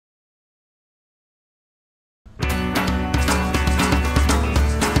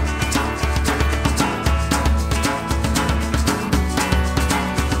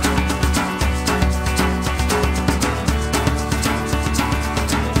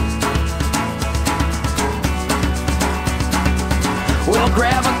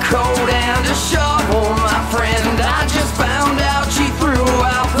grab a coat and a shovel, my friend. I just found out she threw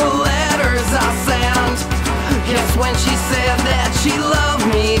out the letters I sent. Guess when she said that she loved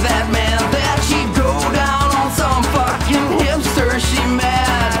me, that meant that she'd go down on some fucking hipster she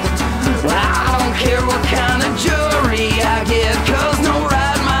met. I don't care what kind of jury I get, 'cause no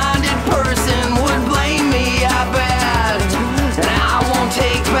right-minded person would blame me, I bet. And I won't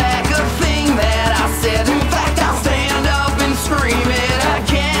take back a thing that I said. In fact, I'll stand up and scream it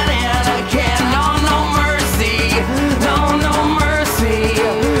again and again. No, no mercy, no, no mercy,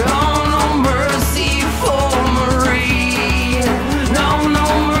 oh, no mercy for Marie. No, no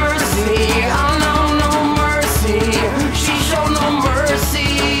mercy, oh, no, no mercy. She showed no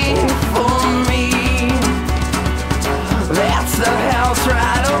mercy for me. That's the house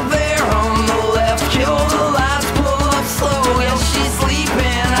right over there on the left. Kill the lights, pull up slow. Yeah, she's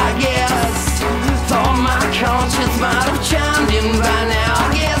sleeping, I guess. Thought my conscience might have chimed in by now. I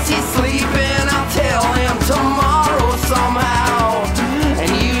guess he's sleeping, I'll tell him tomorrow somehow.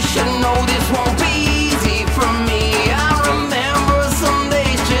 And you should know this won't be easy for me. I remember some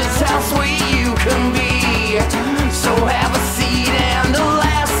days just how sweet you can be. So have a seat and a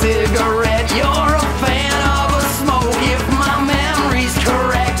last cigarette. You're a fan of a smoke if my memory's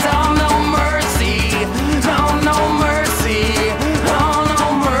correct. Oh, no mercy, oh, no mercy, oh, no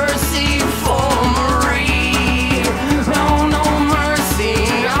mercy for Marie. No, no mercy,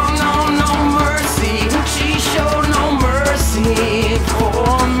 oh, no, no mercy. She showed no mercy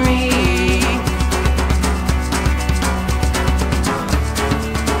for me.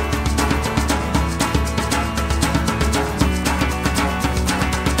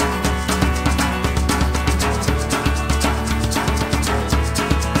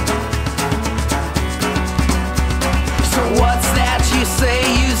 So what's that you say?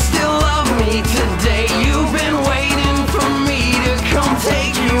 You still love me today? You've been waiting for me to come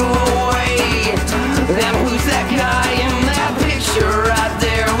take you away. Then who's that guy in that picture right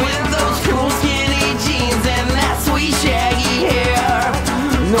there with those cool skinny jeans and that sweet shaggy hair?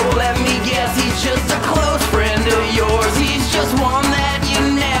 No, let me guess, he's just a close friend of yours. He's just one that you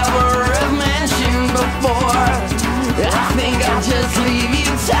never have mentioned before. I think I'll just leave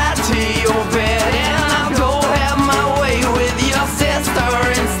you tied to your bed and I'll go have my way with your sister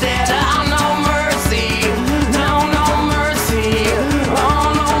instead. Oh, no mercy, no, no mercy,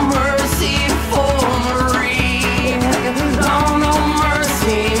 oh, no mercy for Marie. Oh, no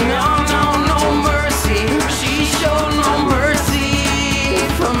mercy, no, no, no mercy. She showed no mercy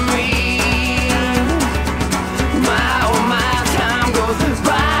for me. Oh my, time goes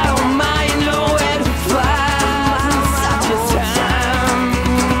by, oh my, you know it flies in such a time.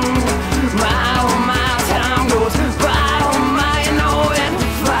 Oh my, time goes by, oh my, you know it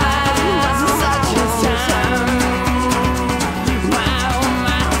flies in such a time. Oh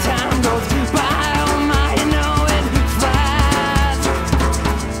my, time goes by, oh my, you know it flies.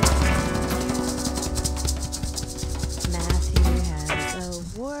 Matthew has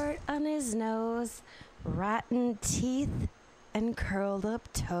a wart on his nose, rotten teeth, and curled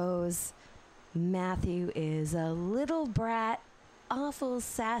up toes. Matthew is a little brat, awful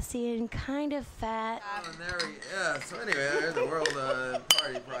sassy and kind of fat. And there we, yeah, so anyway, there's a world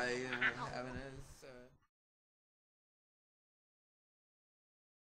party probably having his.